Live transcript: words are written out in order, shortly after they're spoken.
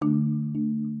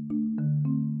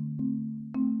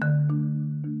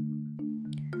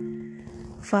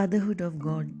Fatherhood of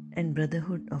God and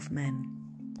Brotherhood of Man.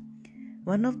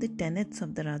 One of the tenets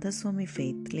of the Radhaswami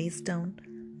faith lays down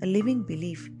a living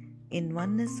belief in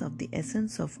oneness of the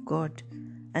essence of God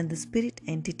and the spirit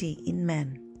entity in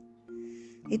man.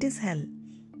 It is held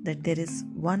that there is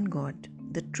one God,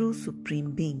 the true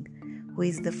Supreme Being, who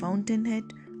is the fountainhead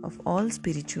of all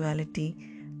spirituality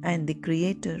and the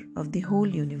creator of the whole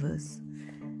universe.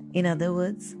 In other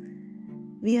words,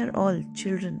 we are all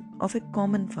children of a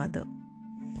common Father.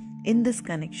 In this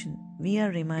connection, we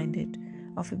are reminded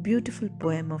of a beautiful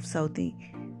poem of Southey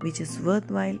which is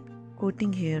worthwhile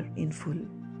quoting here in full.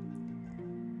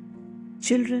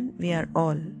 Children we are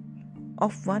all,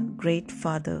 of one great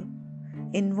Father,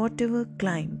 in whatever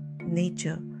clime,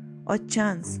 nature, or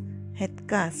chance hath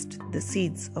cast the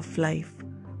seeds of life,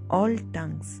 all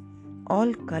tongues,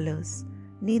 all colours,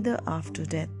 neither after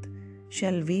death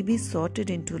shall we be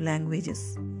sorted into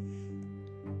languages,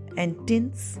 and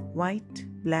tints white,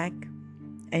 black,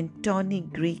 and tawny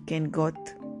Greek and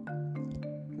Goth,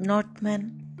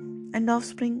 Northman, and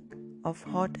offspring of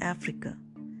hot Africa.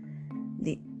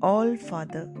 The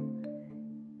All-Father,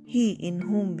 He in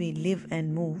whom we live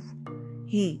and move,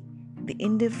 He, the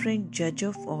indifferent judge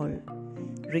of all,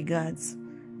 regards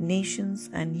nations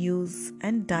and hues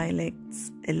and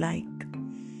dialects alike.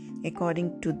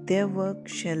 According to their work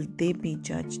shall they be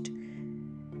judged.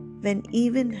 When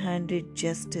even-handed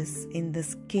justice in the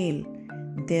scale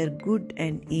their good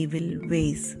and evil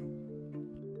weighs.